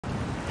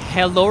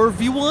Hello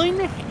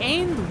everyone,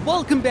 and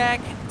welcome back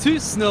to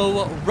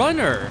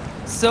SnowRunner.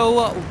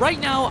 So right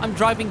now I'm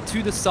driving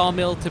to the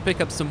sawmill to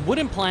pick up some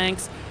wooden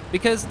planks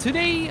because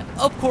today,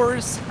 of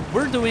course,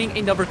 we're doing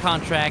another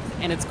contract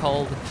and it's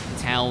called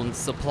Town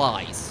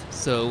Supplies.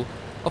 So,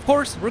 of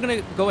course, we're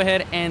gonna go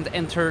ahead and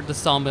enter the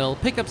sawmill,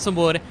 pick up some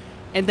wood,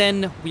 and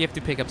then we have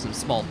to pick up some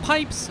small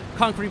pipes,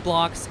 concrete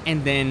blocks,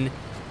 and then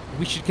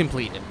we should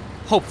complete it,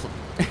 hopefully.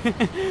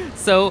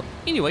 So,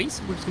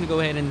 anyways, we're just gonna go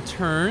ahead and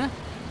turn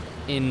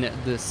in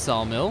the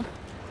sawmill,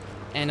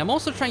 and I'm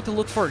also trying to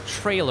look for a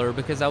trailer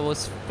because I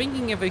was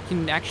thinking if I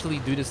can actually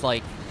do this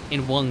like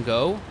in one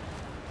go,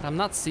 but I'm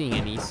not seeing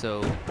any.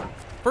 So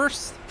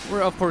first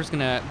we're of course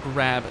gonna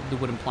grab the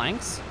wooden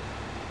planks.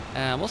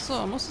 I'm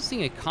also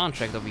seeing a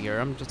contract over here.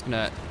 I'm just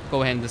gonna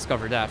go ahead and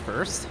discover that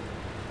first.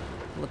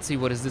 Let's see,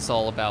 what is this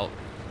all about?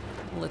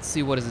 Let's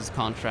see, what is this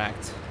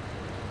contract?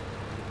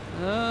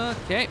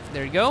 Okay,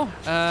 there you go.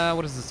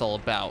 What is this all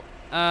about?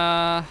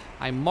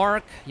 I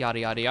mark yada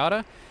yada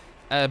yada.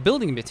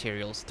 Building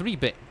materials, 3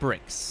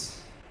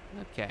 bricks.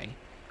 Okay.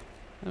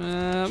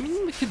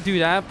 We could do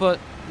that,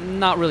 but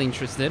not really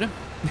interested.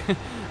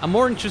 I'm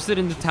more interested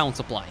in the town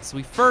supplies.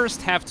 We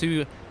first have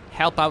to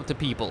help out the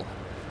people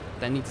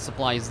that need the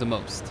supplies the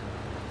most.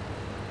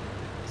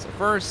 So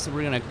first,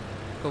 we're gonna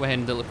go ahead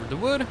and deliver the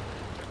wood,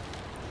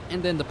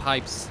 and then the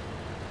pipes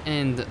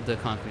and the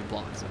concrete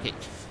blocks. Okay.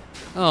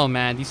 Oh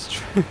man, these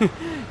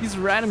these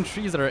random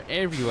trees that are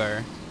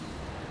everywhere.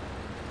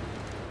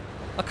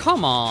 Oh,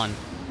 come on.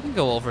 We can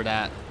go over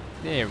that.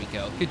 There we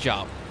go. Good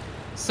job.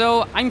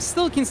 So, I'm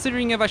still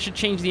considering if I should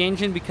change the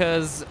engine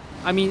because,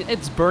 I mean,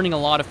 it's burning a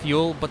lot of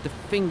fuel, but the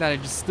thing that I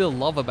just still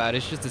love about it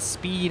is just the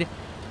speed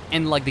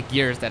and, like, the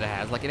gears that it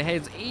has. Like, it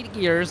has 8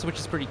 gears, which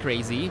is pretty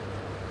crazy.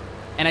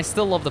 And I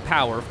still love the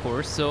power, of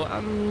course, so I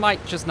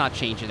might just not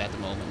change it at the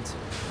moment.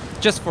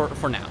 Just for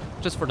now.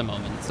 Just for the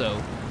moment.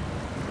 So,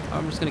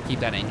 I'm just gonna keep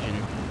that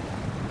engine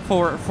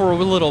for a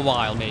little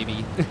while,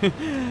 maybe.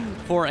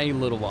 For a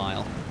little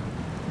while.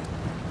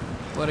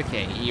 But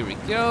okay, here we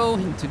go,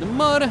 into the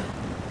mud.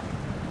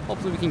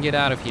 Hopefully we can get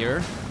out of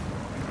here.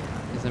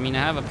 Because, I mean, I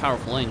have a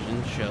powerful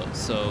engine,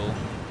 so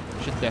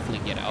should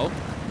definitely get out.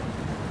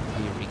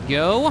 Here we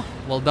go.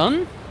 Well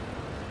done.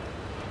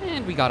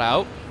 And we got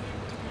out.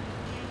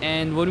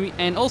 And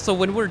also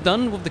when we're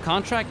done with the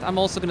contract, I'm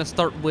also gonna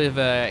start with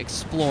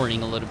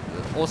exploring a little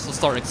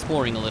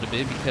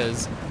bit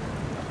because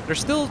there's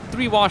still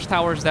 3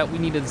 watchtowers that we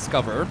need to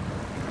discover.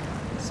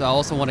 So I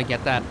also want to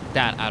get that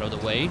out of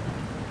the way.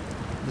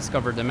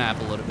 Discover the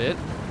map a little bit.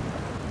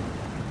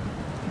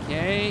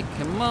 Okay,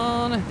 come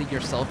on, dig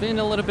yourself in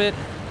a little bit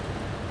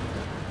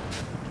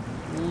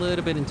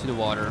into the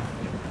water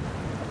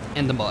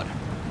and the mud.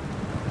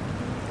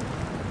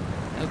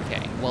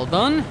 Okay, well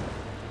done.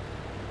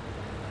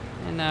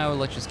 And now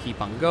let's just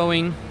keep on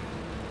going.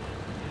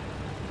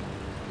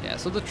 Yeah,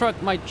 so the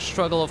truck might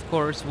struggle, of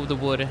course, with the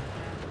wood,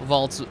 with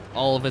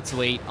all of its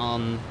weight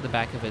on the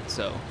back of it,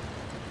 so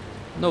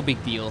no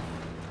big deal.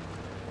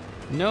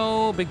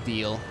 No big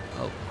deal.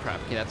 Oh, crap.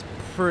 Okay, that's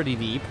pretty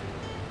deep.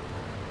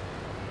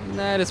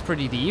 That is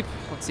pretty deep.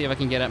 Let's see if I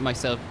can get my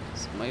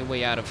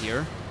way out of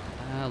here.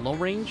 Low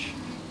range?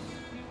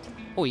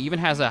 Oh, it even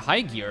has a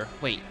high gear.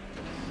 Wait.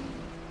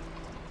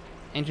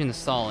 Engine is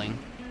stalling.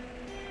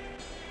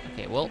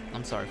 Okay, well,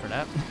 I'm sorry for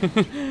that.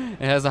 It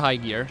has a high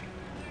gear.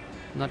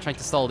 I'm not trying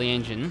to stall the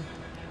engine.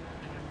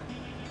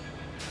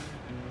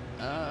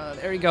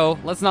 There we go.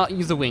 Let's not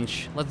use the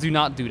winch. Let's do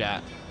not do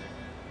that.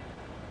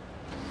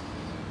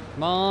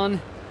 Come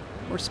on.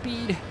 More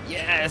speed.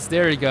 Yes,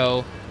 there you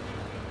go.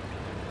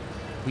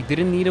 We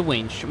didn't need a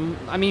winch.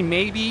 I mean,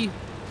 maybe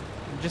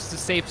just to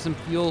save some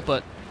fuel,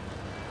 but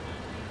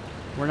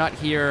we're not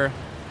here.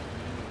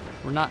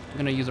 We're not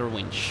gonna use our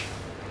winch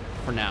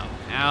for now.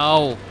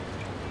 Ow.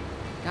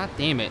 God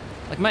damn it.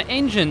 Like, my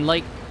engine,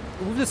 like,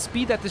 with the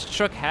speed that this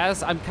truck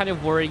has, I'm kind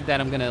of worried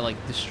that I'm gonna, like,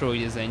 destroy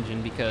this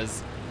engine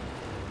because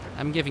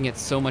I'm giving it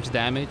so much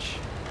damage.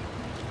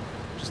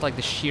 Just, like,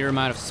 the sheer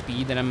amount of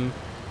speed that I'm,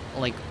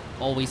 like,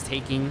 always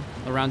taking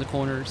around the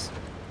corners.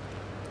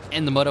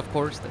 And the mud, of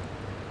course.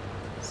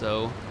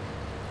 So,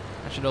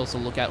 I should also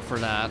look out for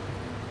that.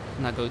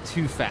 Not go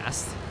too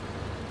fast.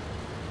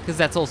 Because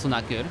that's also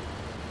not good.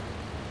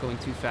 Going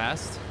too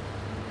fast.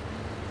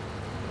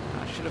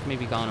 I should have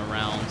maybe gone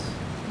around.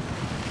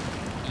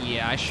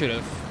 Yeah, I should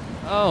have.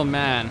 Oh,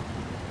 man.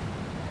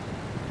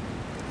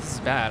 This is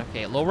bad.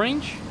 Okay, low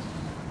range?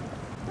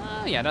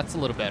 Yeah, that's a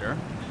little better.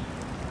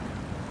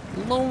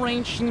 Low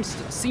range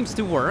seems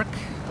to work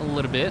a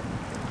little bit.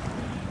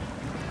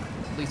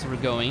 At least we're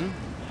going.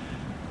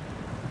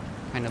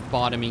 Kind of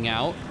bottoming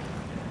out.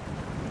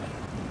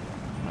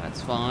 That's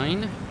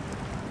fine.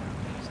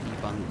 Just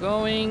keep on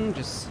going.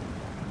 Just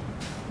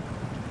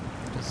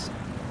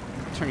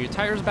turn your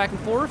tires back and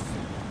forth.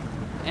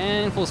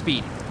 And full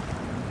speed.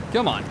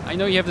 Come on, I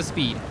know you have the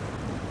speed.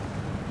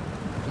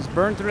 Just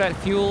burn through that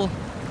fuel.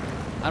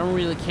 I don't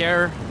really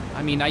care.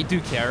 I mean, I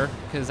do care,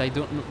 because I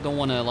don't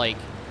want to, like,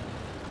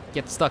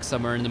 get stuck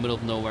somewhere in the middle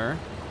of nowhere.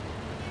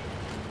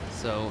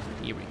 So,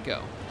 here we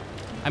go.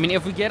 I mean,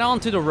 if we get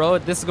onto the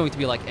road, this is going to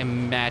be like a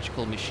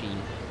magical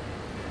machine.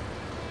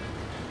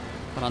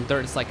 But on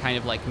dirt, it's like kind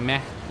of like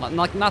meh.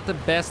 Like not the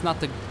best, not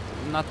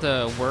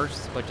the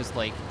worst, but just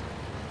like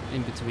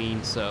in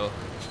between. So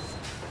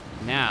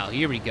now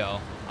here we go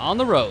on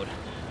the road.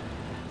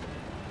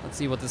 Let's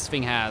see what this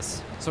thing has.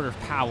 What sort of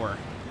power.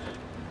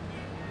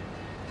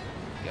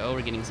 Go,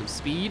 we're getting some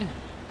speed.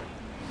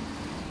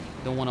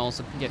 Don't want to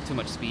also get too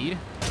much speed.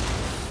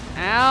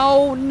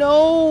 Ow,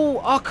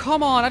 no! Oh,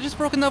 come on, I just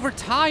broke another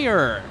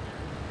tire.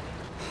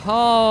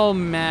 Oh,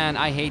 man,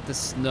 I hate the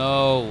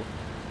snow.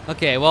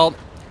 Okay, well...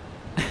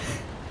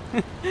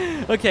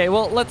 okay,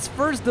 well, let's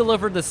first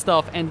deliver the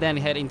stuff and then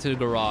head into the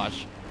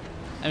garage.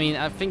 I mean,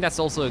 I think that's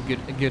also a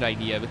good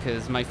idea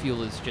because my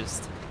fuel is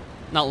just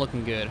not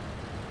looking good.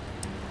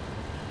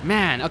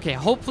 Man, okay,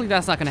 hopefully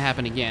that's not gonna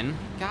happen again.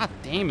 God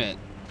damn it.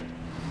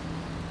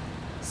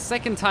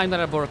 Second time that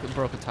I broke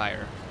a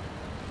tire.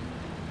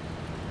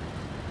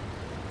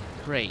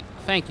 Great.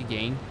 Thank you,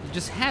 game. You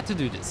just had to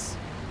do this.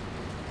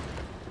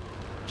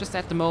 Just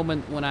at the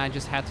moment when I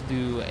just had to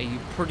do a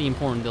pretty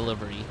important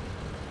delivery.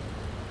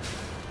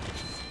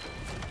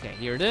 Okay,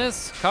 here it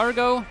is.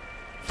 Cargo.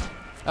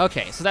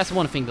 Okay, so that's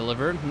one thing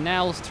delivered.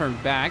 Now let's turn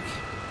back.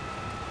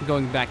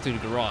 Going back to the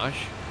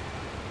garage.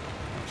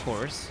 Of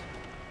course.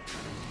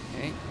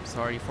 Okay,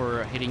 sorry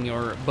for hitting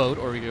your boat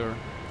or your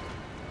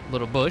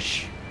little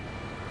bush.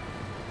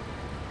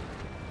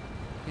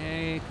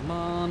 Okay, come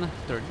on.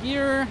 Third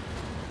gear.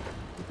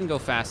 You can go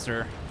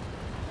faster.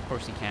 Of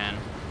course you can.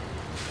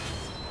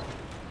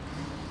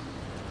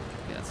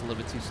 Yeah, that's a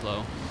little bit too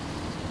slow.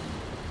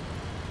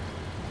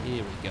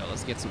 Here we go.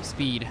 Let's get some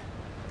speed.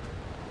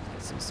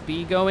 Get some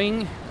speed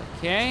going.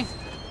 Okay.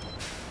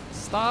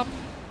 Stop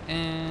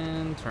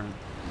and turn.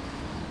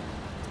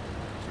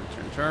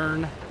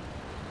 Turn.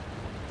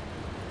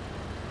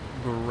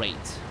 Great.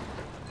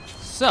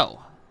 So,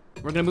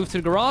 we're gonna move to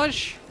the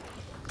garage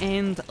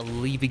and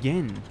leave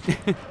again.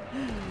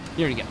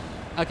 Here we go.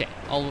 Okay,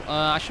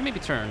 I should maybe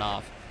turn it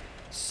off.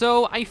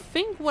 So I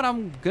think what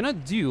I'm gonna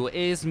do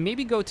is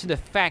maybe go to the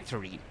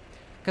factory,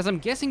 because I'm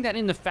guessing that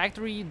in the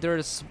factory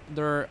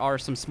there are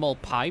some small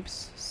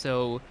pipes.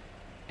 So,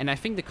 and I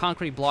think the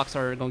concrete blocks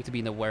are going to be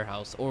in the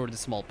warehouse or the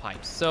small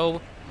pipes.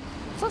 So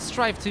let's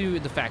drive to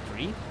the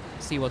factory,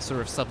 see what sort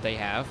of stuff they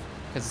have,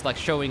 because it's like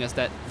showing us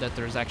that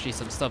there's actually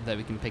some stuff that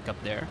we can pick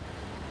up there.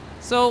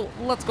 So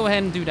let's go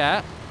ahead and do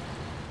that.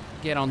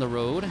 Get on the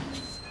road.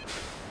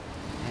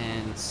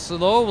 And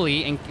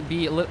slowly,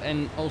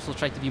 and also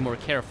try to be more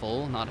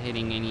careful, not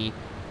hitting any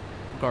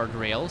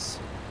guardrails.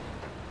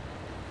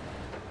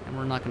 And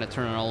we're not gonna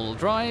turn on all-wheel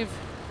drive,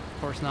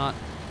 of course not.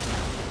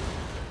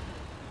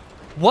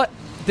 What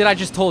did I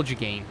just told you,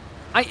 game?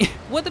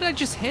 What did I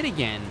just hit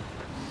again?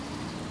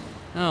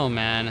 Oh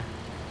man,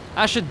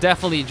 I should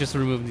definitely just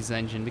remove this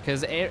engine,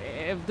 because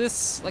if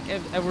this, like,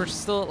 if we're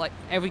still like,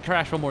 if we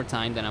crash one more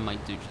time, then I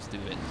might just do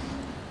it.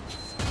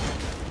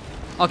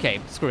 Okay,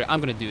 screw it,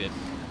 I'm gonna do it.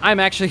 I'm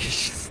actually...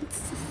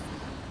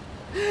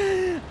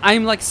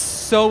 I'm like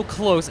so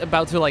close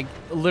about to like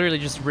literally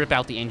just rip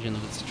out the engine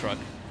of this truck.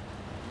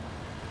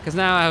 Because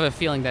now I have a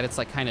feeling that it's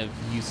like kind of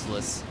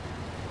useless.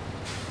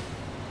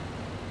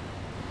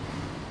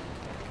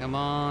 Come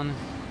on.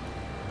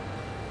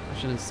 I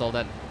should install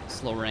that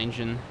slower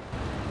engine.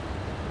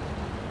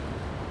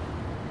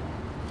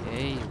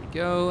 Okay, here we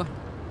go.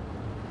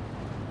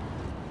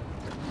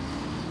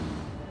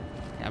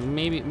 Yeah,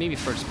 maybe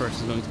first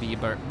person is going to be a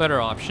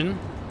better option.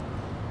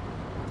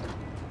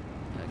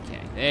 Okay,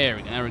 there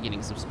we go. Now we're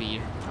getting some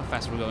speed. How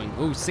fast we're going?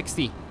 Ooh,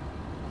 60. Here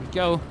we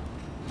go.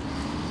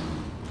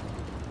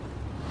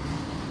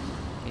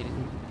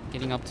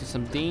 Getting up to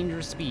some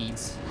dangerous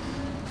speeds.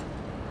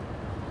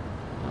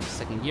 Oh,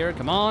 second gear,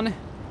 come on.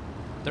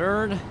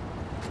 Third. Okay,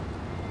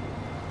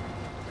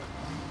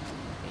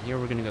 here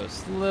we're gonna go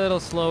a little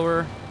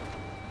slower.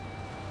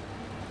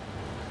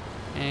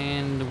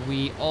 And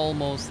we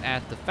almost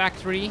at the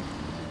factory,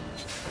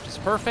 which is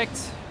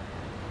perfect.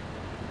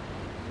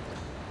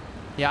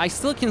 Yeah, I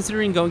still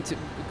considering going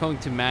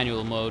to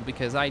manual mode,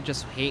 because I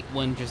just hate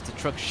when just the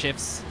truck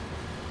shifts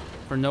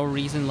for no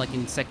reason, like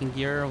in second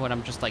gear when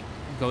I'm just like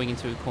going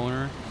into a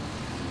corner.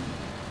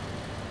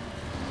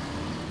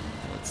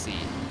 Let's see.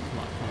 Come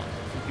on.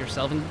 Keep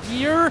yourself in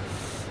gear.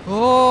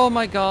 Oh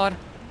my god.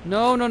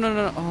 No.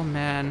 Oh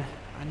man.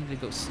 I need to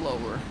go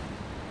slower.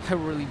 I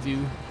really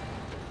do.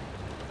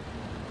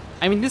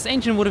 I mean, this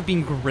engine would have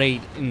been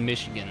great in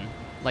Michigan,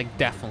 like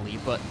definitely,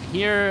 but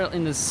here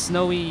in the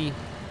snowy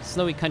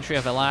country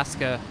of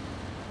Alaska,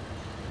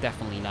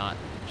 definitely not.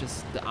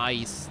 Just the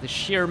ice, the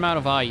sheer amount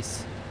of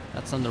ice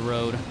that's on the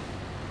road,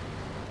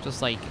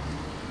 just like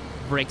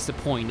breaks the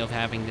point of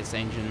having this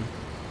engine.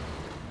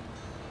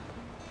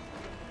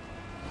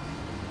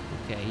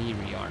 Okay, here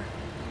we are.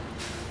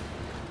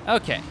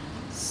 Okay,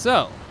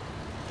 so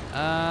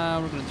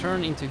we're gonna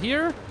turn into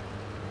here.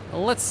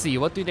 Let's see,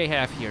 what do they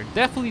have here?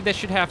 Definitely they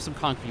should have some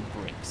concrete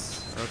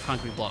bricks, or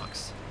concrete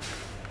blocks.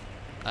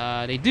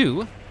 They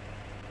do.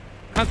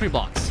 Concrete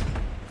blocks.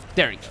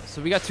 There we go.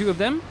 So we got 2 of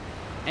them.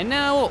 And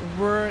now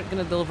we're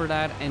gonna deliver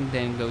that and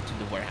then go to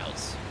the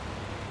warehouse.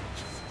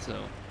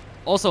 So,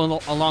 also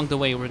along the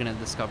way, we're gonna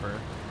discover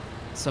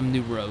some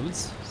new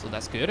roads, so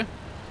that's good.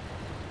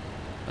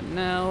 But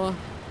now,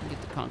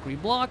 get the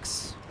concrete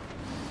blocks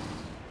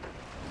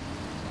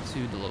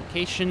to the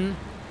location.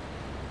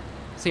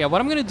 So yeah,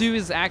 what I'm gonna do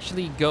is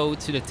actually go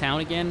to the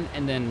town again,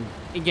 and then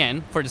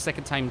again for the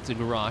second time to the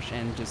garage,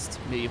 and just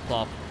maybe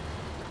plop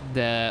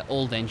the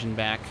old engine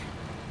back.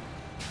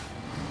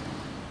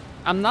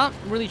 I'm not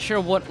really sure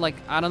what, like,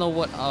 I don't know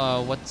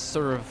what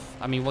sort of,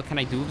 I mean, what can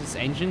I do with this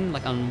engine?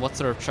 Like, on what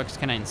sort of trucks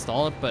can I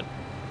install it? But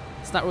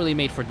it's not really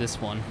made for this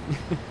one.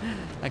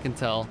 I can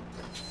tell.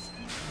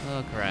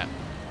 Oh crap.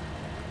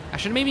 I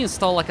should maybe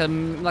install like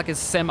a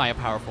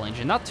semi-powerful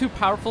engine. Not too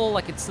powerful,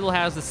 like it still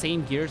has the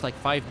same gears, like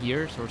 5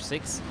 gears or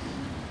 6.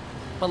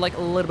 But like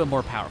a little bit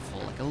more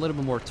powerful, like a little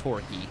bit more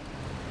torquey,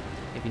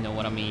 if you know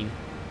what I mean.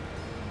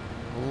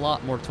 A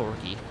lot more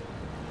torquey.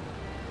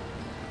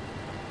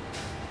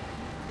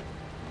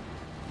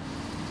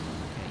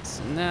 Okay,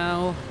 so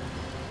now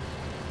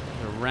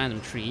there's a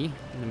random tree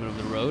in the middle of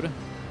the road.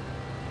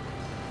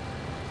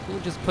 Who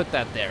just put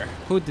that there?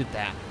 Who did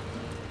that?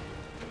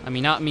 I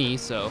mean, not me,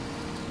 so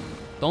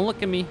don't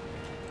look at me.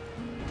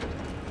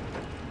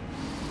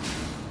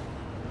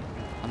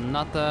 I'm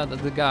not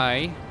the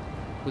guy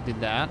who did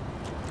that.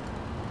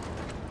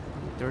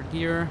 Third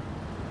gear.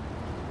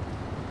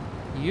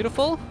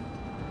 Beautiful.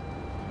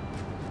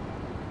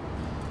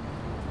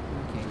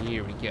 Okay,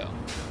 here we go.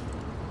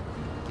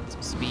 Get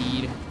some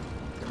speed.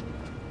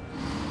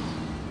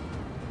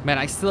 Man,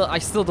 I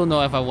still don't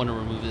know if I want to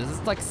remove this.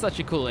 It's like such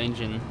a cool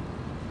engine.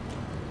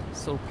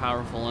 So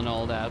powerful and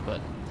all that,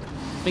 but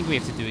I think we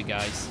have to do it,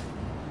 guys.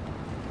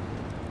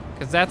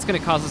 Because that's going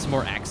to cause us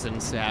more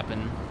accidents to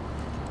happen.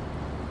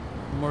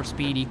 More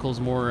speed equals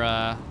more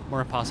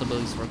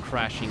possibilities for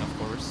crashing, of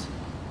course.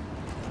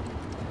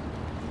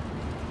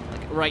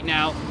 Like right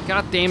now.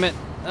 God damn it.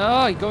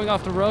 Oh, you're going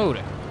off the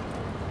road.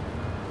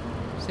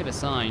 Just hit a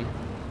sign.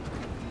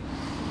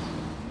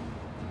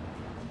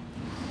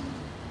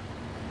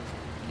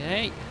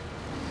 Okay.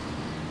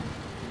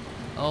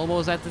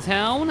 Almost at the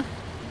town.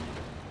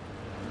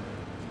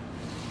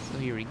 So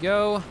here we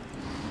go.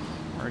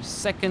 Our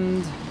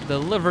second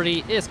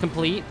delivery is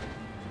complete.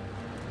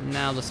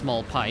 Now the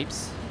small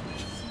pipes.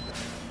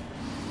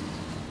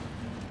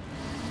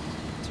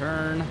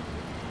 Turn.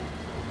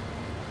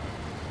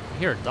 I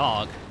hear a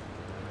dog.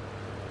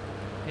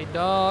 Hey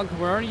dog,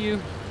 where are you?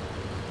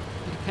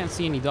 I can't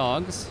see any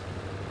dogs.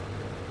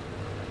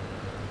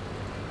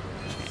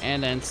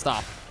 And then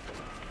stop.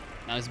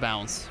 Nice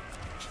bounce.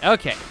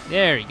 Okay,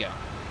 there you go.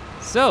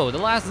 So, the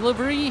last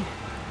delivery,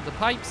 the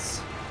pipes,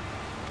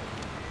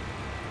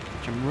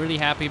 which I'm really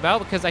happy about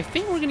because I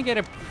think we're gonna get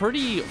a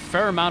pretty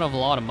fair amount of a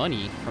lot of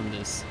money from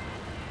this,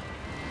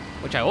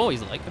 which I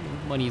always like. I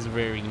mean, money is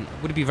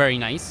would be very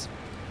nice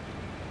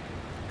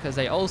because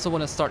I also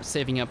want to start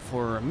saving up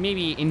for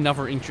maybe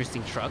another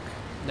interesting truck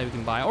that we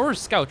can buy, or a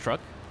scout truck.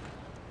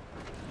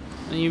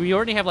 I mean, we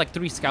already have like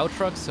 3 scout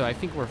trucks, so I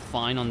think we're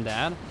fine on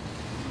that.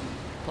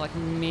 But like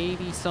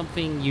maybe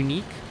something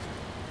unique,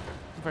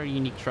 a very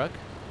unique truck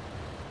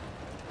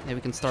that we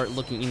can start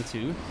looking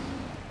into.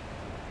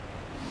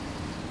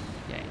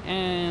 Okay,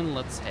 and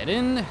let's head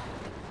in.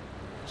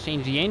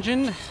 Change the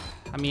engine.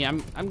 I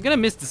mean, I'm gonna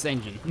miss this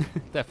engine,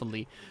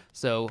 definitely.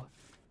 So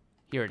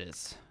here it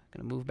is.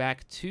 Gonna move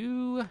back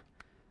to,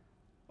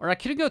 or I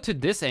could go to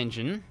this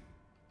engine,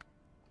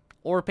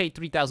 or pay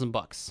 3,000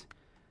 bucks.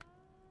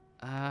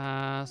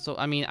 So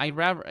I mean, a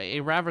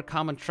rather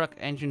common truck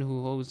engine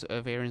whose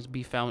variants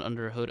be found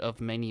under the hood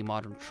of many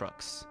modern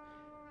trucks.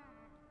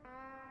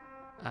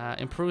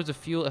 Improves the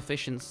fuel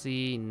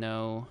efficiency.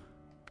 No.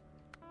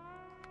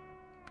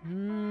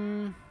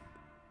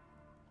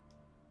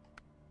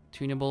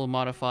 Tunable,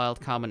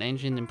 modified, common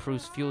engine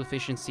improves fuel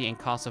efficiency and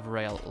cost of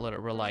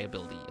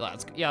reliability.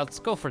 Let's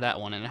go for that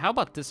one. And how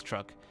about this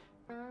truck?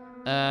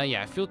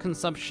 Yeah, fuel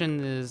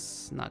consumption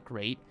is not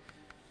great.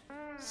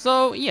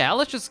 So yeah,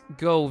 let's just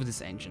go with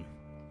this engine.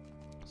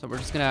 So we're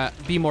just gonna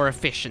be more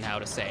efficient, how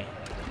to say.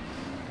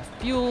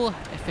 A fuel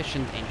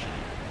efficient engine.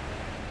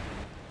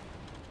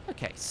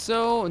 Okay,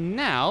 so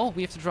now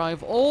we have to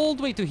drive all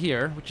the way to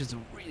here, which is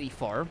really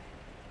far.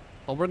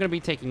 But we're gonna be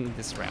taking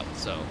this route,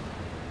 so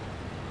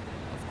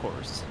of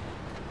course.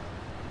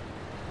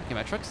 Okay,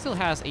 my truck still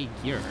has 8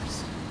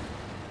 gears.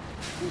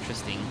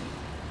 Interesting.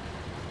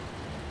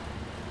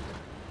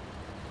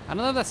 I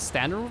don't know if that's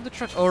standard with the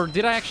truck, or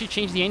did I actually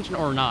change the engine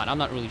or not? I'm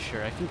not really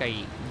sure. I think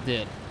I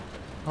did.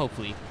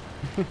 Hopefully.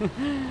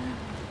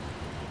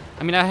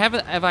 I mean,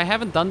 if I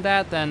haven't done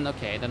that, then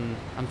okay, then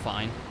I'm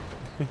fine.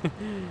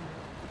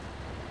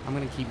 I'm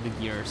gonna keep the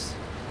gears.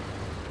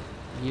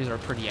 The gears are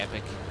pretty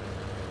epic.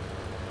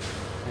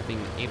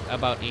 Having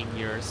about 8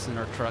 gears in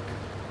our truck.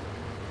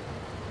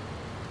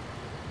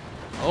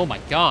 Oh my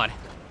god.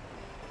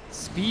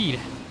 Speed.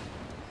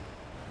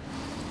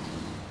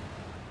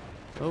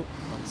 Oh,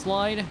 don't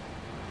slide.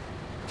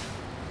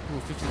 Ooh,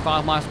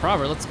 55 miles per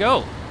hour. Let's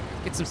go.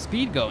 Get some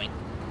speed going.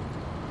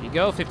 Here you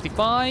go,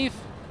 55.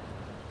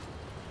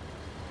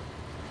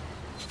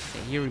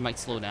 Okay, here we might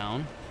slow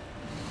down.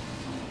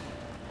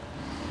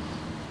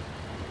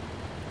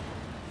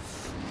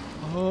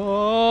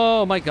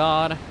 Oh my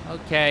god.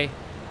 Okay.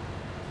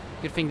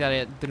 Good thing that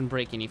it didn't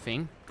break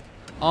anything.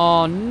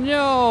 Oh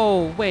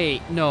no!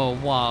 Wait, no,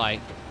 why?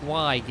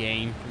 Why,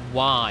 game?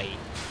 Why?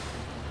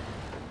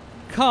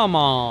 Come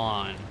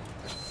on!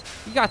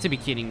 You got to be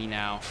kidding me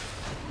now.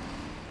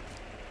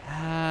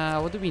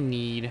 What do we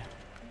need?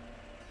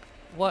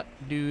 What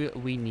do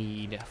we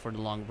need for the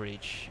long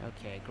bridge?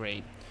 Okay,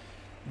 great.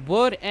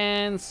 Wood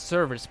and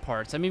service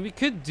parts. I mean, we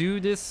could do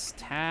this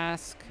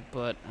task,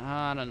 but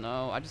I don't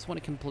know. I just want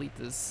to complete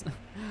this.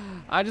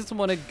 I just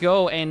want to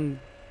go and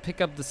pick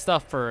up the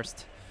stuff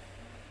first.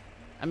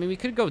 I mean, we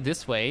could go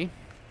this way.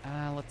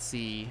 Let's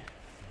see.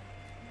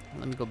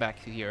 Let me go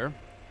back to here.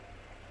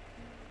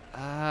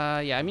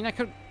 Yeah, I mean, I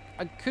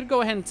could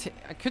go ahead and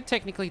I could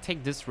technically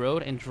take this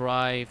road and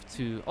drive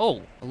to,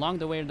 oh, along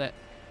the way that,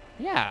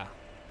 yeah.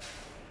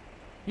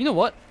 You know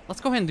what?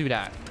 Let's go ahead and do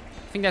that.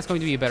 I think that's going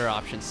to be a better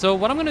option. So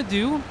what I'm going to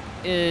do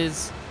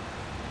is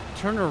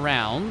turn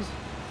around.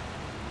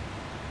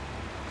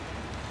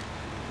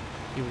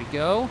 Here we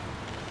go.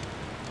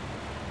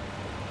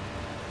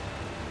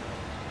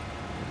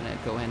 I'm going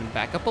to go ahead and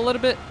back up a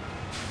little bit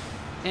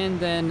and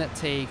then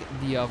take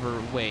the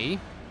other way.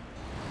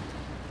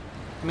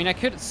 I mean, I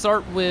could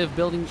start with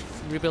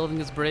rebuilding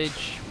this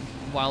bridge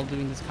while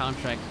doing this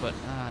contract, but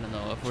I don't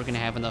know if we're gonna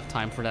have enough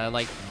time for that.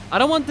 Like, I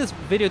don't want this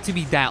video to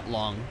be that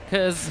long,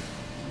 because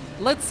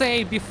let's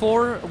say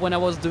before, when I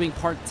was doing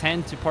part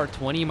 10 to part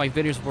 20, my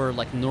videos were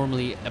like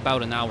normally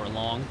about an hour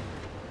long.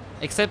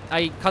 Except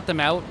I cut them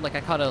out, like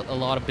I cut a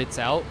lot of bits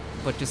out,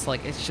 but just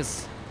like, it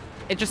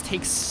just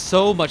takes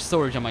so much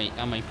storage on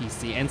my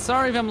PC. And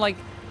sorry if I'm like,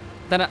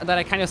 that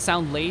I kind of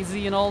sound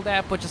lazy and all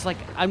that, but just like,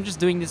 I'm just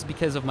doing this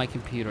because of my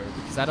computer,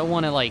 because I don't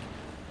want to like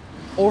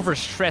over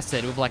stress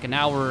it with like an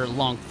hour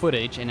long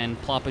footage and then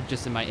plop it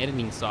just in my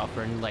editing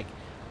software, and like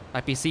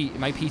my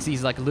PC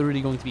is like literally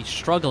going to be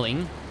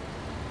struggling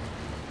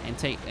and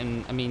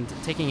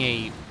taking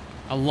a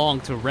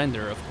long to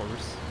render, of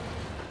course.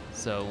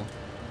 So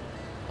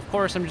of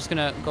course I'm just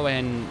gonna go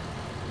ahead and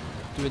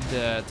do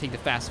it take the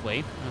fast way.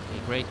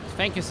 Okay, great.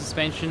 Thank you,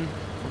 suspension,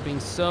 for being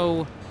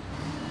so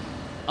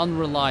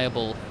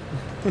unreliable.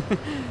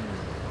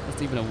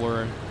 That's even a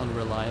word,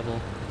 unreliable.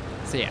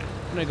 So yeah,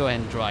 I'm gonna go ahead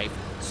and drive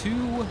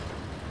to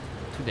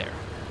there.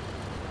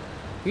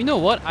 You know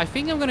what? I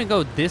think I'm gonna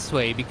go this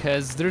way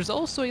because there's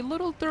also a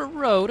little dirt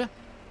road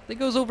that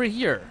goes over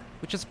here,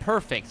 which is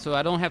perfect. So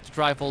I don't have to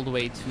drive all the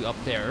way to up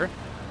there.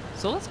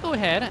 So let's go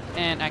ahead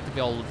and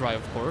activate all-wheel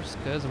drive, of course,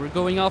 because we're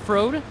going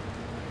off-road.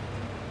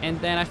 And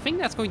then I think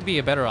that's going to be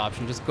a better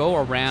option. Just go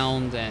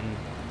around and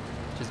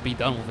just be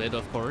done with it,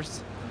 of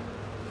course.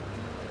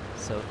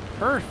 So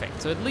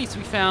perfect. So at least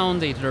we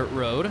found a dirt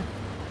road.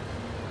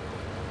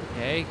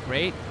 Okay,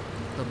 great.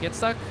 Don't get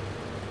stuck.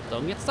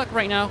 Don't get stuck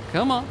right now.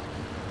 Come on.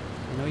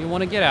 I know you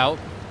want to get out.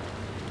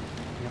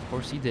 And of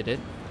course you did it.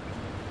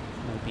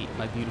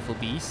 My beautiful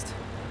beast.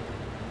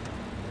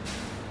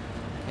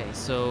 Okay,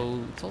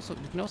 so it's also,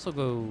 you can also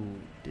go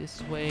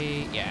this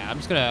way. Yeah, I'm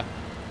just gonna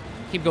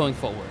keep going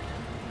forward.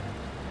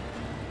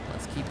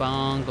 Let's keep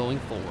on going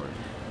forward.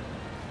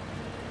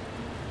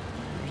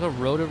 There's a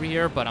road over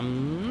here, but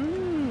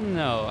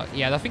no.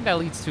 Yeah, I think that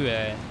leads to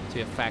a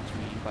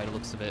factory by the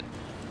looks of it.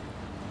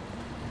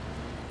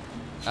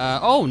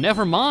 Oh,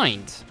 never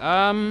mind. Wait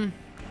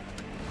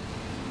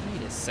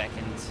a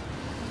second.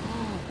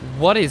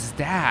 What is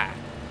that?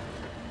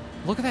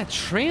 Look at that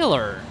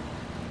trailer.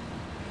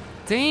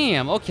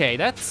 Damn, okay,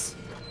 that's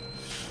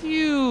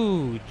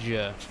huge.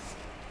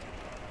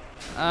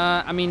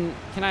 I mean,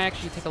 can I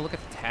actually take a look at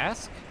the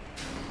task?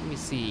 Let me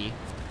see.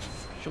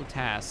 Show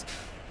task.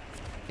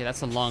 Okay,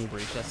 that's a long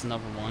bridge. That's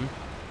another one.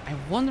 I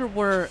wonder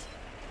where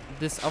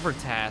this other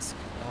task...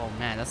 Oh,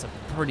 man, that's a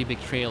pretty big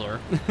trailer.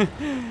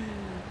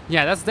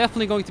 Yeah, that's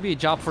definitely going to be a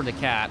job for the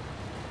cat.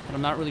 But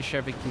I'm not really sure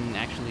if it can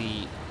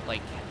actually,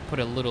 like, put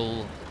a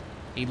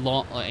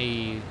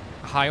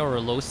high or a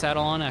low set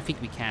on. I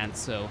think we can,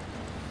 so...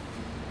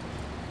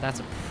 That's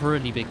a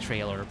pretty big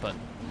trailer, but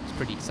it's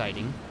pretty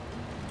exciting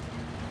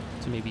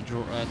to maybe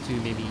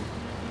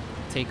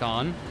take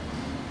on.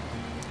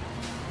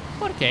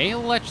 But okay,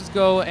 let's just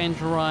go and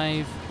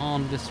drive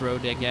on this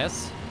road, I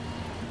guess.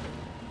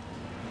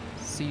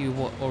 See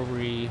what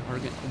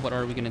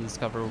are we gonna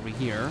discover over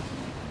here?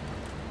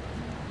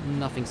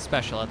 Nothing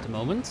special at the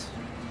moment.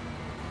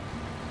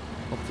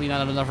 Hopefully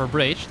not another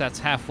bridge. That's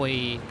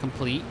halfway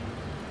complete.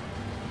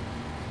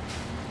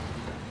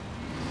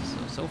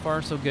 So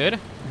far, so good.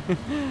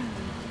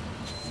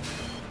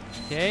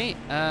 Okay,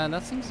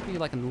 that seems to be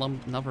like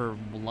another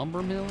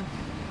lumber mill.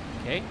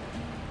 Okay.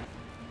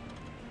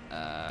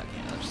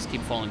 Okay, let's just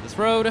keep following this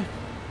road.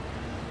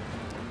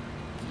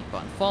 Keep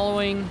on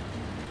following.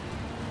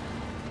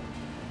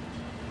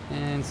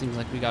 And seems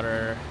like we got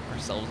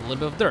ourselves a little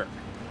bit of dirt.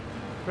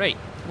 Great,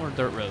 more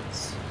dirt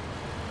roads.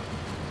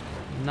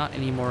 Not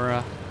any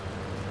more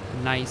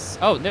nice...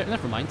 Oh,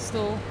 never mind,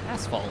 still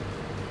asphalt.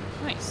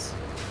 Nice.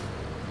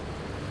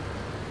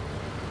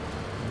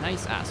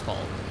 Nice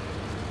asphalt.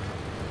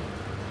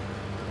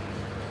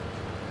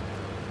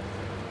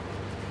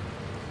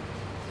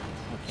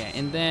 Okay,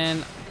 and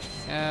then,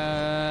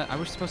 are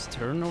we supposed to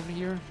turn over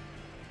here?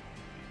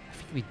 I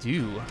think we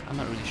do. I'm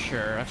not really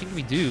sure. I think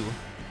we do.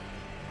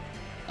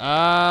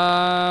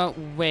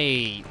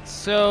 Wait.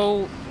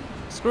 So,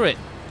 screw it.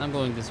 I'm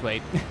going this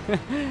way.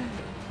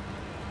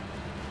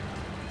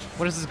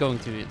 What is this going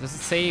to? Does it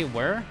say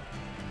where?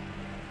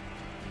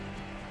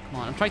 Come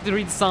on, I'm trying to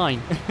read the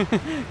sign.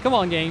 Come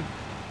on, game.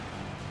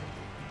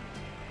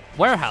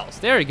 Warehouse.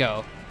 There you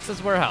go. It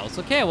says warehouse.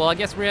 Okay, well, I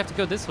guess we have to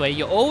go this way.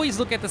 You always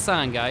look at the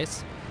sign,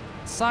 guys.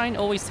 The sign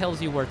always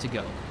tells you where to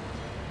go.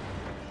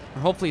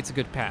 Or hopefully it's a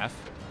good path.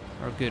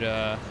 Or a good,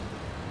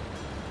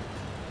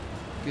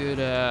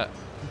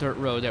 dirt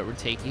road that we're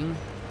taking.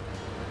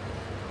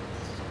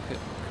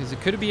 Because it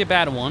could be a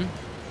bad one.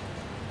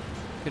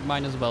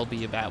 Might as well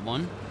be a bad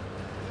one.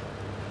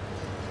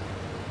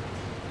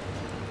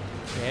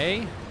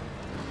 Okay.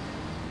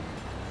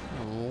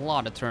 A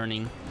lot of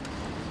turning.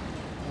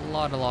 A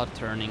lot of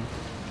turning.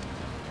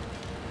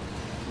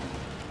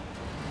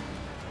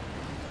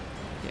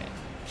 Okay,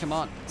 come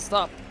on,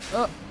 stop.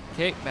 Oh,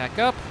 okay, back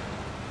up.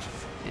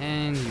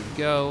 And here we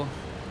go.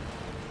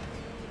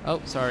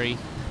 Oh, sorry.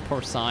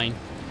 Poor sign.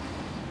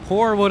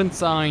 Poor wooden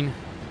sign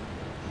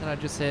that I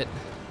just hit.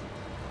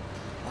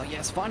 Oh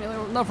yes, finally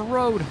another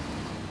road.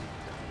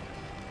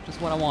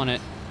 Just what I wanted.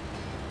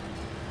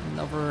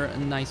 Another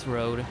nice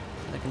road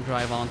that I can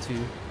drive onto.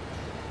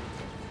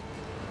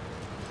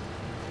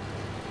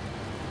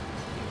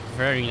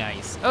 Very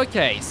nice.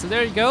 Okay, so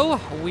there you go.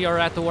 We are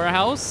at the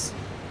warehouse.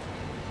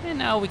 And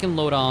now we can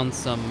load on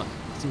some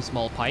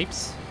small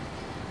pipes.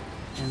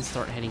 And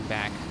start heading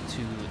back to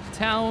the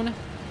town.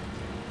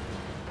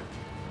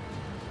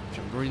 Which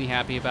I'm really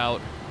happy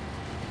about.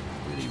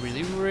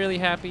 Really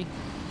happy.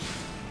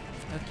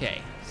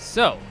 Okay,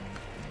 so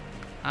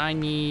I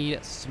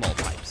need small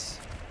pipes.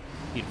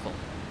 Beautiful.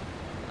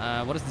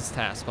 What is this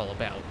task all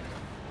about?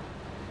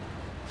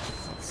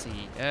 Let's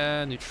see.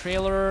 New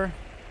trailer.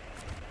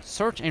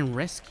 Search and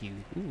rescue.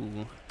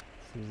 Ooh,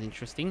 seems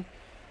interesting.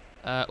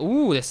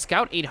 Ooh, the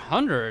Scout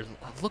 800.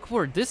 Look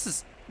where this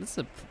is. This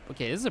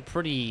is a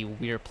pretty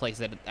weird place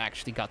that it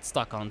actually got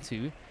stuck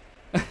onto.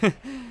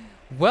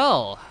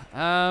 Well,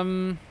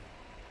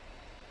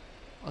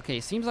 okay,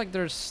 seems like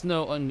there's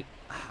snow on.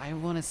 I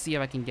want to see if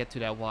I can get to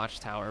that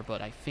watchtower,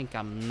 but I think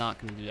I'm not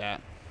gonna do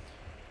that.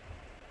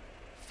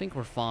 I think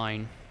we're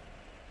fine.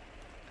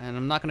 And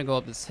I'm not gonna go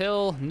up this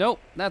hill. Nope,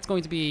 that's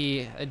going to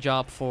be a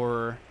job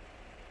for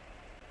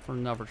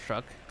another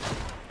truck.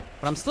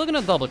 But I'm still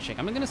gonna double check.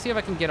 I'm gonna see if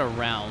I can get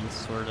around,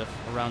 sort of,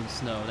 around the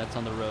snow that's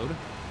on the road.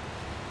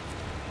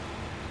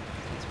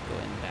 Let's go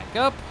ahead and back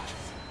up.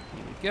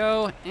 Here we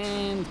go,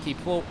 and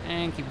keep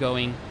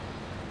going.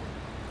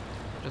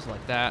 Just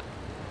like that.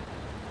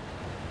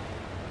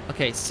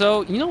 Okay,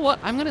 so, you know what?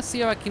 I'm gonna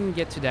see if I can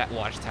get to that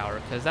watchtower,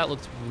 because that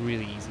looks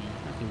really easy.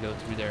 I can go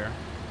through there.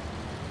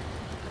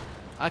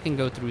 I can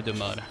go through the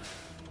mud.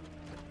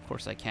 Of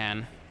course I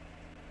can.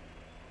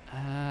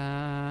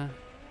 Yeah,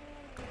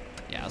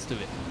 let's do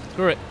it.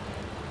 Screw it.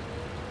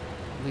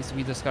 At least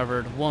we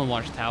discovered one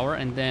watchtower,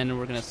 and then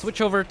we're gonna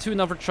switch over to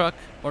another truck,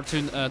 or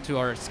to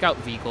our scout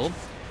vehicle,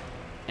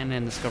 and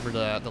then discover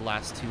the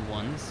last two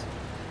ones.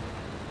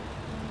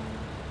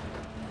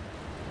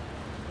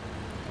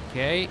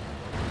 Okay.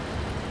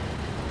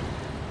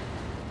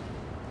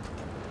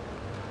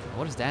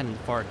 What is that in the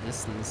far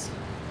distance?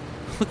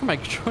 Look at my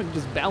truck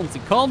just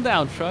bouncing. Calm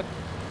down, truck.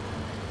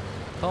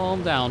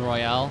 Calm down,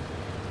 Royale.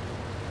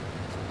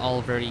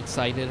 All very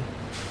excited.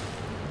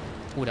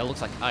 Ooh, that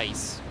looks like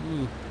ice.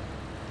 Ooh.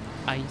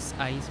 Ice,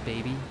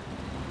 baby.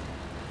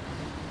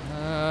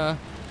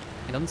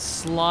 Don't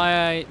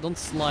slide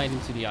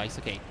into the ice.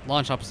 Okay,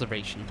 launch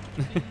observation.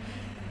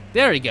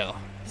 There we go.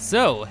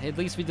 So, at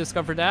least we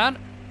discovered that.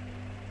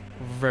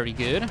 Very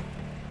good.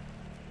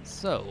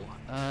 So,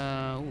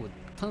 ooh,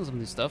 tons of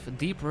new stuff.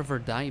 Deep river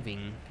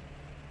diving.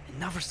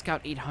 Another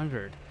Scout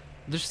 800.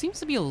 There seems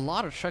to be a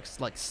lot of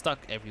trucks like stuck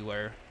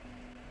everywhere.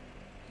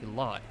 A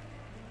lot.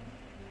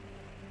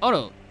 Oh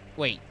no,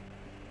 wait.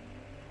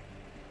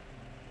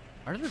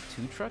 Are there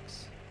two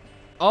trucks?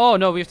 Oh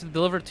no, we have to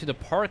deliver to the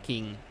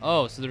parking.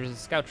 Oh, so there's a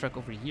scout truck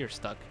over here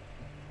stuck.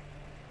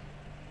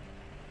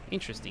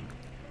 Interesting.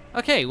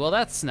 Okay, well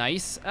that's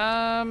nice.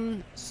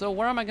 So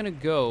where am I gonna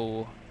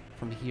go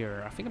from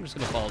here? I think I'm just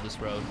gonna follow this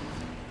road.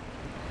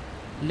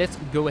 Let's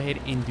go ahead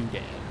and do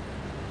that.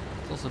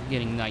 It's also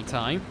getting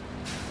nighttime.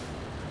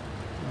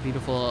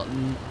 Beautiful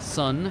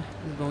sun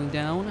is going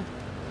down.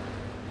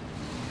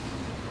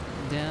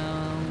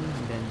 Down,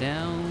 then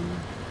down.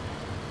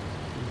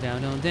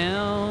 Down,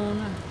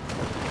 down.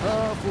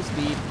 Oh, full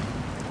speed.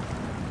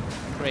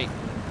 Great.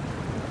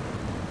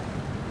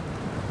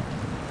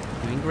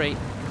 Doing great.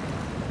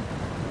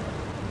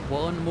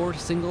 One more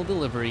single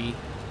delivery,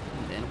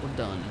 and then we're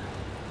done.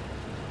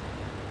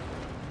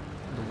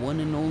 The one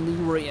and only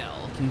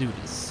Royale can do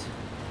this.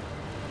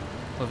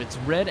 With its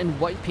red and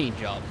white paint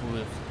job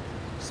with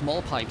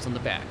small pipes on the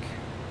back.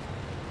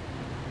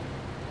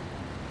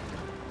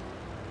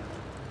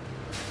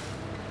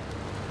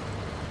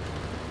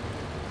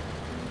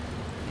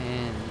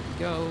 And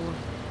go.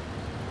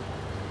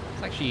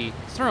 let's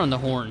turn on the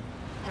horn.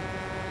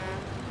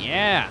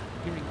 Yeah,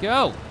 here we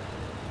go.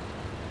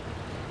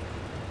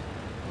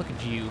 Look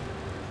at you.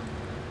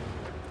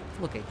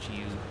 Look at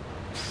you.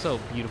 So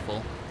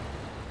beautiful.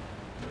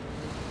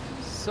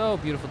 So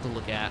beautiful to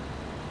look at.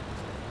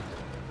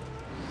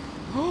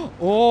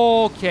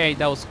 Okay,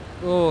 that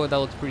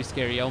looks pretty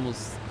scary. I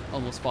almost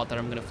thought that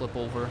I'm gonna flip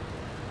over.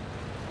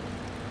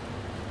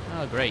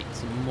 Oh, great,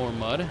 some more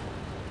mud.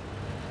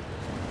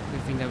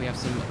 Good thing that we have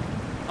some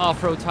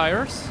off-road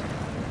tires.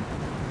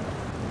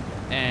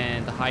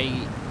 And the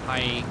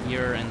high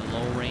gear and the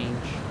low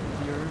range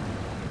gear.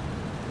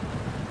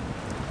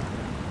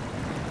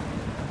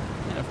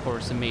 And of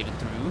course, I made it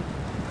through.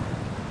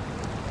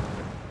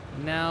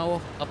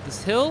 Now, up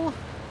this hill.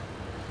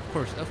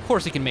 Of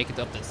course you can make it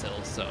up this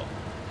hill, so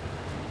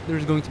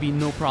there's going to be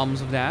no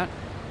problems with that.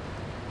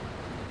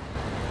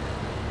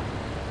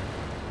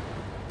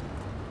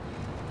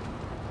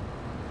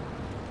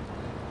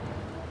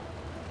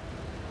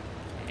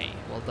 Okay,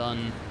 well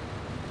done.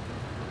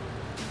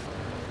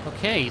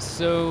 Okay,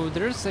 so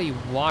there's a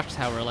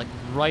watchtower like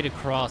right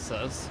across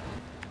us.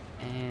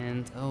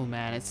 And oh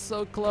man, it's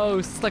so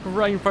close. It's like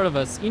right in front of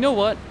us. You know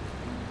what?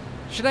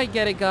 Should I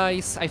get it,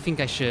 guys? I think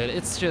I should.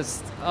 It's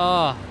just,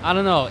 I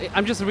don't know.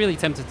 I'm just really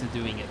tempted to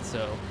doing it,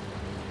 so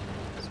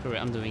screw it.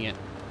 I'm doing it.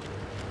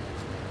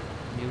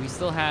 I mean, we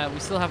still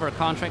have our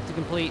contract to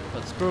complete,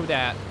 but screw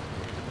that.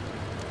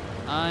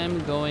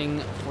 I'm going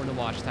for the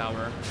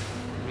watchtower.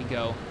 Here we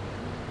go.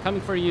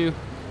 Coming for you.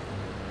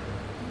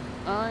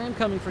 I'm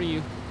coming for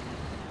you.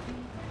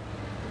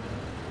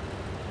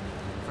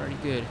 Very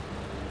good.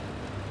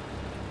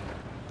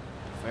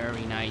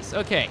 Very nice.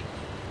 Okay.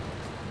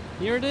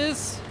 Here it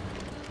is.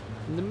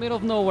 In the middle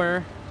of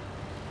nowhere.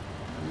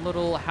 A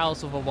little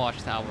house of a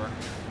watchtower.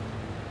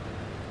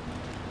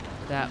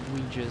 That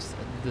we just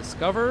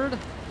discovered.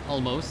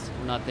 Almost.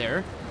 We're not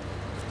there.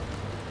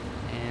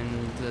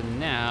 And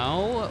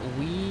now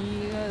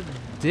we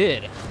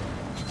did.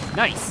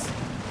 Nice.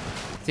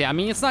 So yeah, I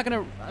mean, it's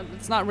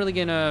not really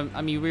gonna,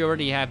 I mean, we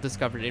already have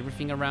discovered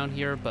everything around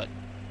here, but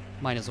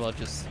might as well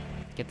just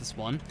get this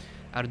one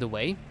out of the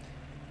way.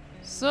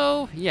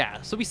 So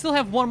yeah, so we still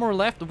have one more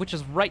left, which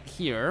is right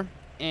here,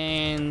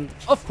 and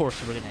of course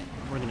we're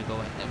gonna go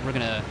ahead, we're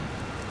gonna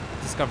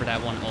discover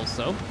that one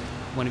also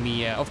when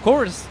we of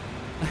course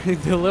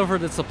deliver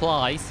the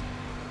supplies,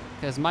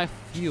 because my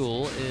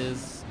fuel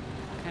is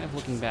kind of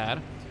looking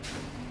bad,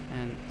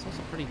 and it's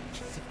also pretty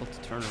difficult to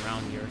turn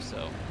around here,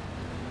 so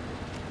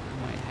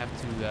I might have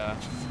to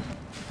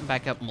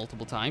back up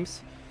multiple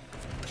times.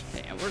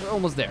 Okay, we're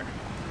almost there.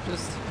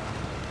 Just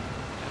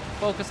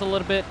focus a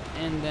little bit,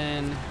 and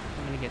then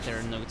I'm gonna get there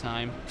in no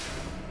time.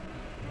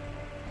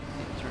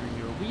 Okay, turn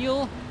your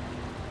wheel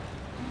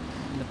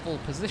in the full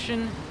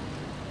position.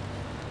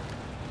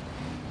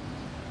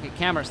 Okay,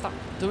 camera, stop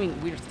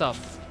doing weird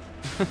stuff.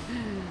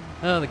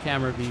 Oh, the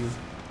camera view.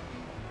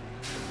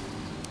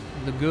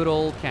 The good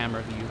old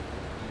camera view.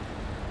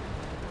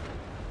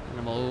 And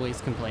I'm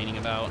always complaining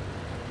about.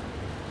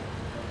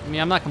 I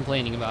mean, I'm not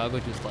complaining about it,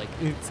 but just like,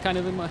 it's kind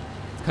of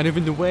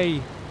in the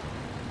way.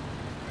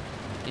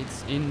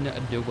 It's in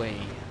the way.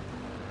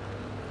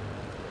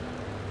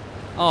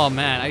 Oh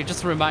man, I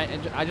just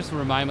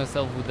remind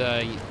myself with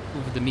the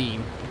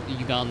meme, the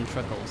Ugandan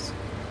truckles.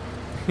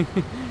 I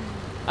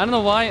don't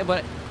know why,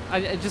 but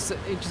it just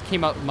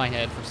came out of my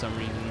head for some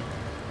reason.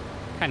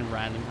 Kind of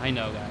random. I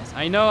know, guys.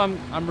 I know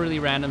I'm really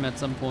random at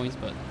some points,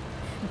 but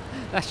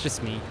that's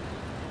just me.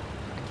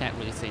 I can't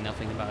really say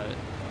nothing about it.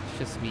 It's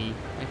just me,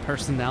 my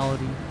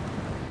personality.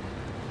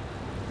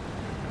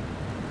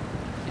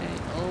 Okay,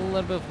 a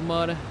little bit of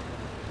mud.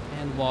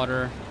 And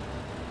water.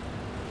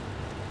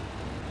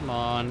 Come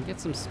on,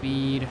 get some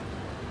speed.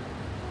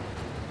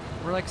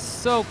 We're like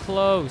so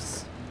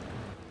close.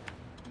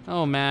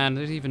 Oh man,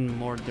 there's even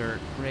more dirt.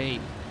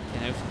 Great.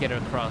 And I have to get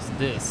across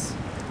this.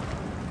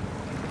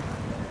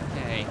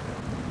 Okay.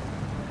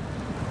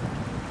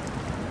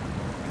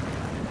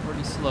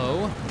 Pretty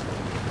slow.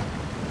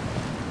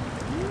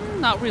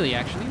 Not really,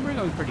 actually. We're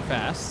going pretty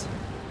fast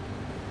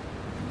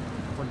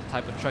for the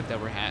type of truck that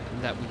we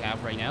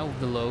have right now with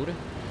the load.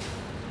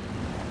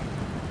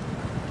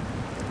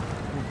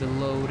 The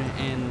load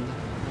and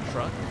the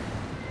truck.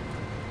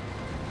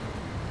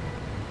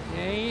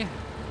 Okay. I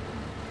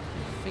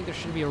think there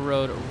should be a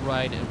road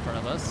right in front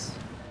of us.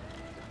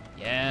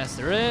 Yes,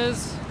 there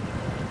is.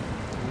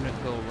 I'm gonna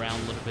go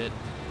around a little bit.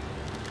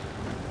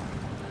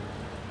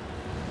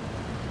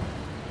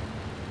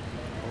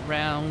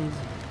 Around.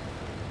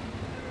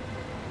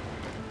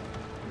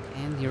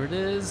 And here it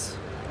is.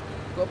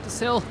 Go up this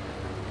hill.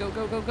 Go,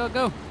 go, go, go,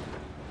 go.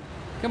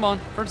 Come on,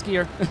 first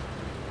gear.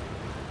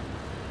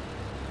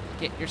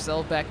 Get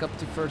yourself back up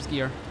to first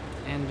gear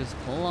and just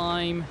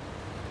climb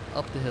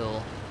up the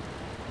hill.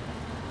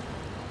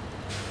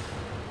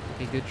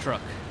 Okay, good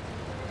truck.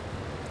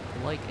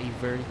 Like a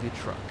very good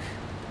truck.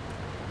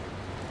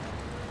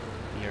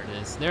 Here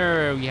it is.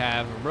 There we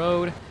have a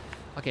road.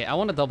 Okay, I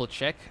want to double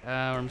check where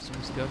I'm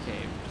supposed to go. Okay,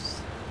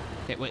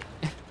 okay, wait.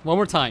 One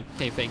more time.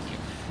 Okay, thank you.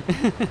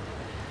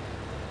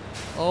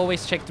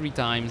 Always check 3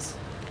 times.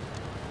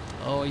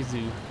 Always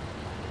do.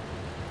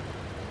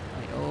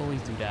 I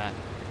always do that.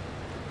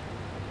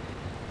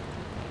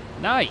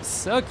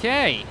 Nice.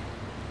 Okay.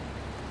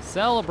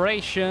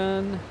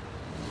 Celebration.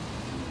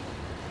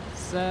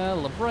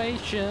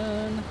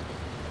 Celebration.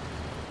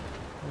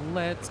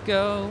 Let's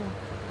go.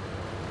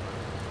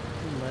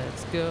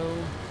 Let's go.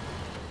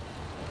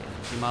 Okay,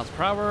 50 miles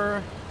per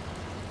hour.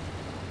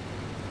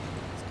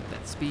 Let's get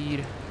that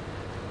speed.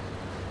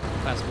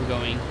 How fast we're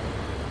going.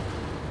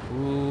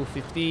 Ooh,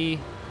 50.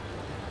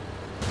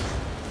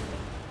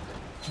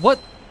 What?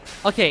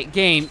 Okay,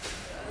 game.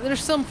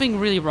 There's something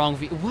really wrong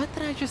with you. What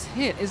did I just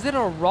hit? Is it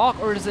a rock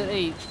or is it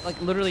a, like,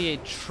 literally a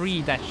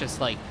tree that's just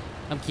like,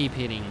 I'm keep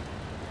hitting?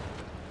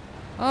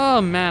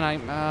 Oh man,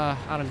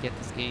 I don't get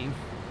this game.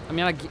 I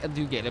mean, I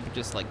do get it, but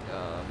just like,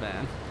 oh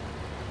man.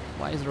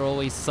 Why is there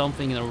always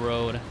something in the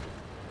road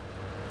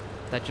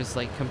that just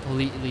like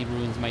completely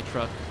ruins my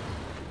truck?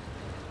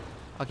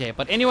 Okay,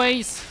 but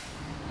anyways,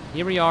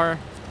 here we are.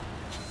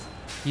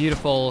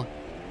 Beautiful.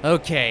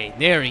 Okay,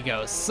 there we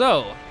go.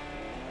 So,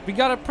 we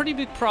got a pretty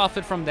big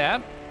profit from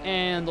that,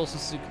 and also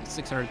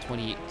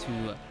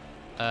 622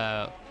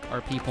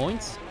 RP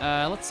points.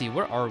 Let's see,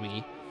 where are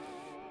we?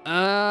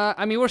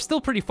 I mean, we're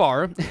still pretty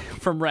far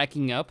from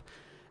racking up.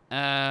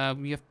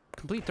 We have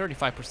complete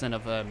 35%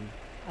 of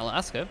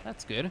Alaska.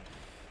 That's good.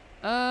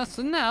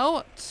 So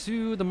now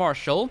to the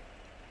Marshall.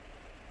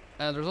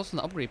 There's also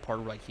an upgrade part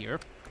right here.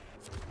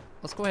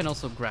 Let's go ahead and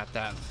also grab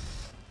that.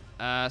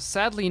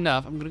 Sadly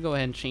enough, I'm gonna go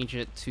ahead and change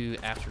it to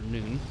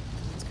afternoon.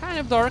 It's kind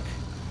of dark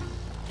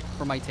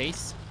for my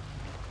taste.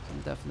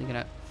 I'm definitely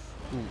gonna...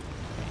 Ooh,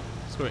 okay.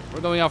 Screw it.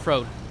 We're going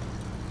off-road.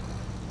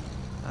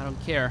 I don't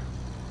care.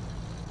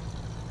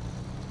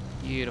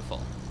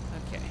 Beautiful.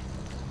 Okay.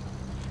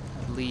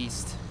 At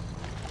least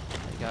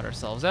we got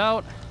ourselves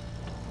out.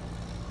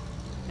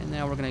 And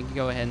now we're gonna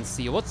go ahead and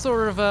see what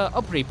sort of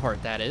upgrade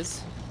part that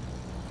is.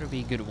 Better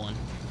be a good one.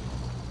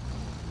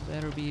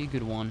 Better be a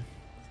good one.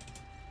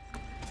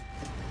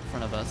 In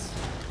front of us.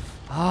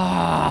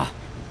 Ah!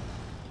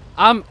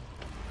 I'm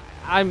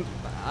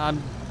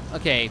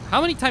okay.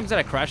 How many times did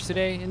I crash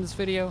today in this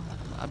video?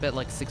 I bet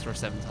like 6 or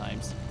 7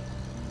 times.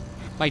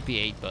 Might be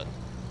 8, but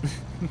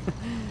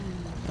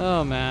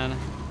oh man.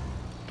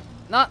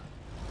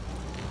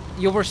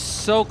 You were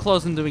so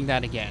close in doing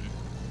that again.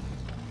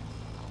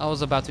 I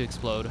was about to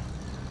explode.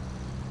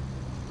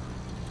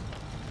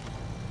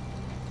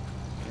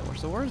 Okay,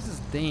 so where's this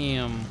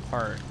damn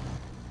part?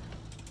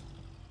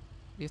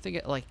 We have to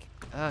get like,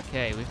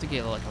 okay, we have to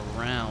get like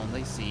around,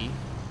 I see.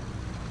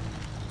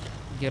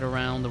 Get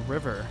around the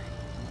river.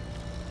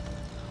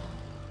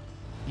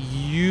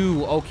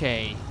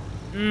 Okay.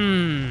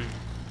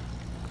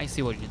 I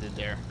see what you did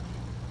there.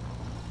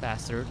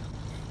 Bastard.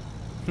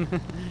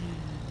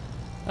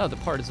 Oh, the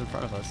part is in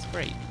front of us.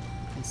 Great.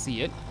 You can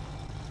see it.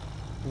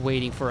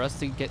 Waiting for us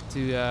to get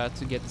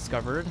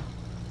discovered.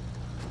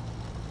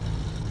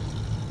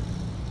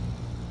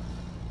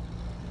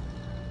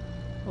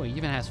 Oh, he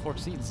even has 4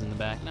 seats in the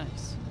back.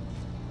 Nice.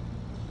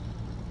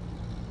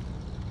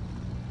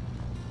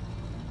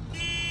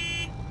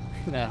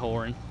 That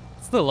horn.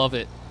 Still love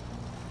it.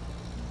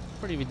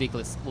 Pretty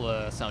ridiculous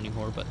sounding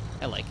horn, but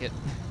I like it.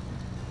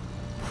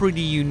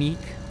 Pretty unique.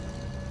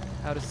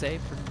 How to say?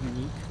 Pretty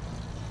unique.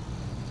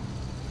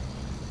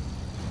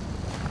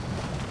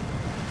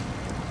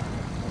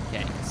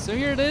 Okay, so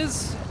here it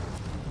is.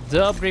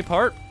 The upgrade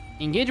part.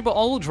 Engageable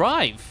all-wheel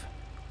drive.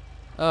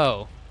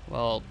 Oh,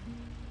 well.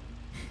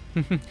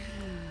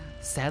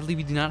 Sadly,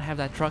 we do not have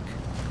that truck.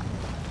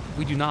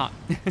 We do not.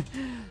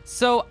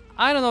 So,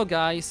 I don't know,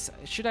 guys.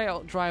 Should I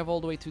drive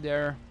all the way to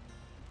there?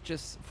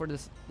 Just for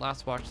this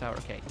last watchtower?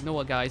 Okay, you know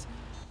what, guys?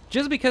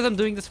 Just because I'm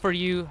doing this for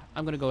you,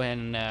 I'm going to go ahead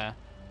and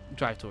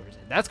drive towards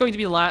it. That's going to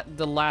be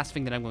the last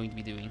thing that I'm going to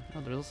be doing.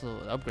 Oh, there's also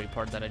an upgrade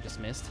part that I just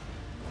missed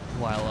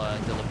while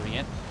delivering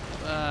it.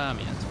 I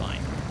mean, that's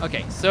fine.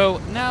 Okay, so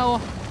now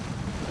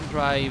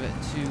drive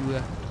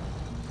to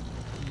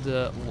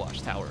the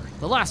watchtower.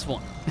 The last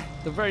one.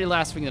 The very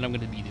last thing that I'm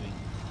going to be doing.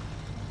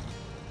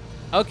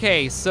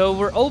 Okay, so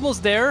we're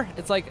almost there.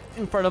 It's like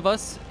in front of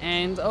us.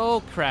 And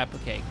oh crap.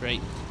 Okay,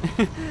 great.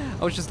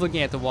 I was just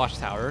looking at the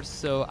watchtower.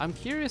 So I'm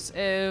curious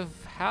if...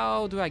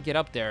 How do I get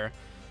up there?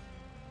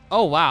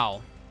 Oh,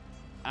 wow.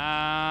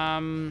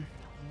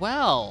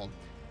 Well...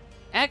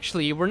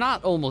 Actually, we're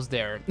not almost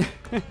there.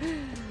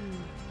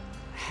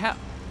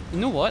 You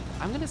know what?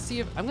 I'm gonna see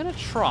if... I'm gonna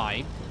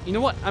try. You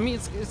know what? I mean,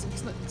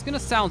 it's gonna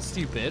sound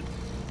stupid.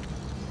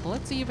 But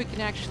let's see if we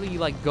can actually,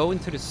 like, go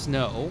into the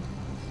snow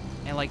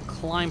and, like,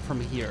 climb from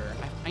here.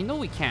 I know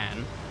we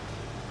can.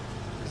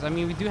 Because, I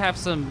mean, we do have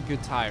some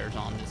good tires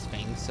on this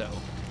thing, so...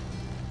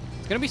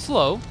 It's gonna be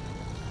slow.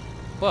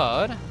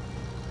 But...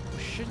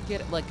 we should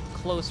get, like,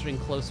 closer and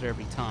closer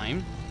every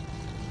time.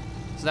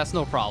 So that's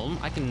no problem.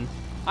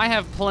 I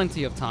have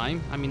plenty of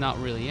time. I mean, not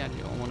really. I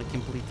don't want to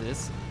complete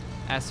this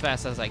as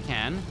fast as I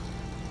can.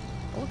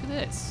 Oh, look at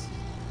this.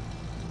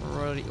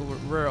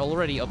 We're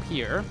already up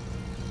here.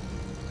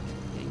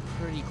 Getting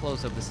pretty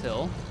close up this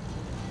hill.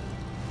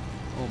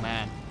 Oh,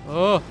 man.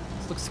 Oh,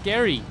 this looks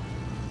scary.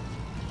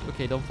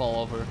 Okay, don't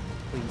fall over.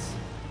 please.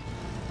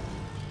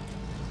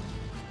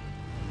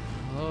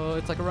 Oh,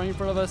 it's like right in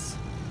front of us.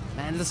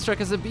 Man, this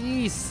truck is a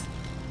beast.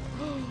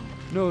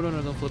 No, no,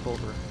 no, don't flip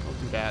over.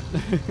 Don't do that.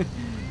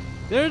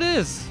 There it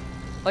is.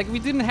 Like, we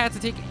didn't have to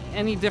take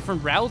any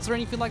different routes or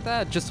anything like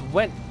that. Just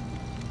went.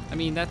 I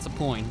mean, that's the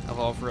point of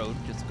off-road.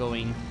 Just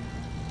going.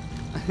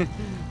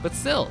 But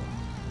still,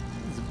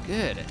 this is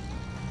good. Here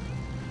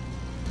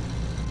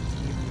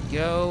we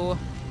go.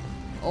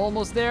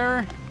 Almost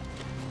there.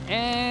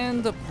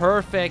 And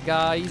perfect,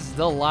 guys.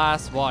 The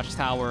last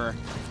watchtower.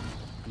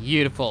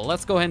 Beautiful.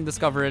 Let's go ahead and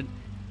discover it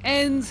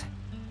and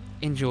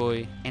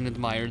enjoy and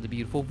admire the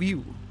beautiful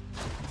view.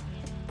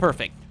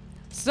 Perfect.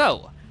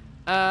 So,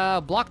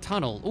 block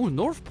tunnel. Oh,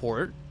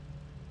 Northport.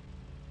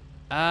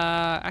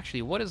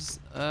 Actually, what is,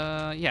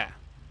 yeah.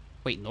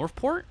 Wait,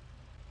 Northport?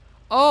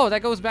 Oh,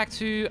 that goes back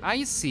to,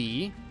 I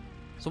see.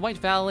 So White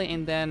Valley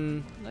and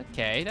then,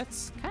 okay,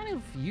 that's kind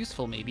of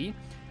useful maybe.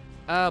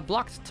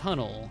 Blocked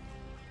tunnel.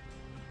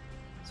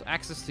 So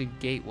access to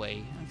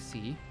gateway, I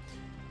see.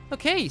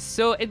 Okay,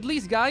 so at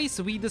least,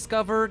 guys, we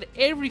discovered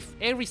every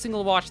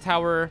single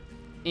watchtower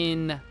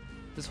in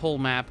this whole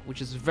map,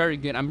 which is very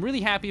good. I'm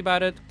really happy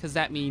about it, because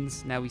that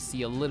means now we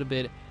see a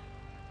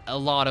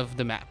lot of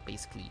the map,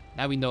 basically.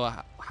 Now we know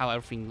how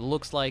everything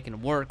looks like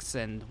and works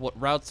and what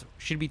routes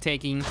should be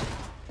taking.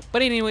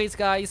 But anyways,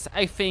 guys,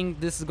 I think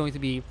this is going to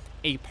be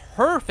a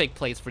perfect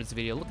place for this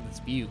video. Look at this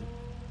view.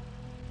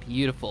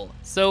 Beautiful.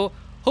 So,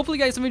 hopefully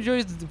you guys have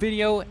enjoyed this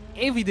video.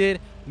 If you did,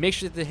 make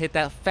sure to hit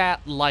that fat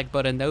like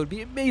button. That would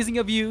be amazing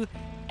of you.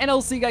 And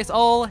I'll see you guys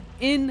all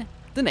in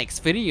the next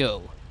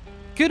video.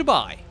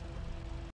 Goodbye.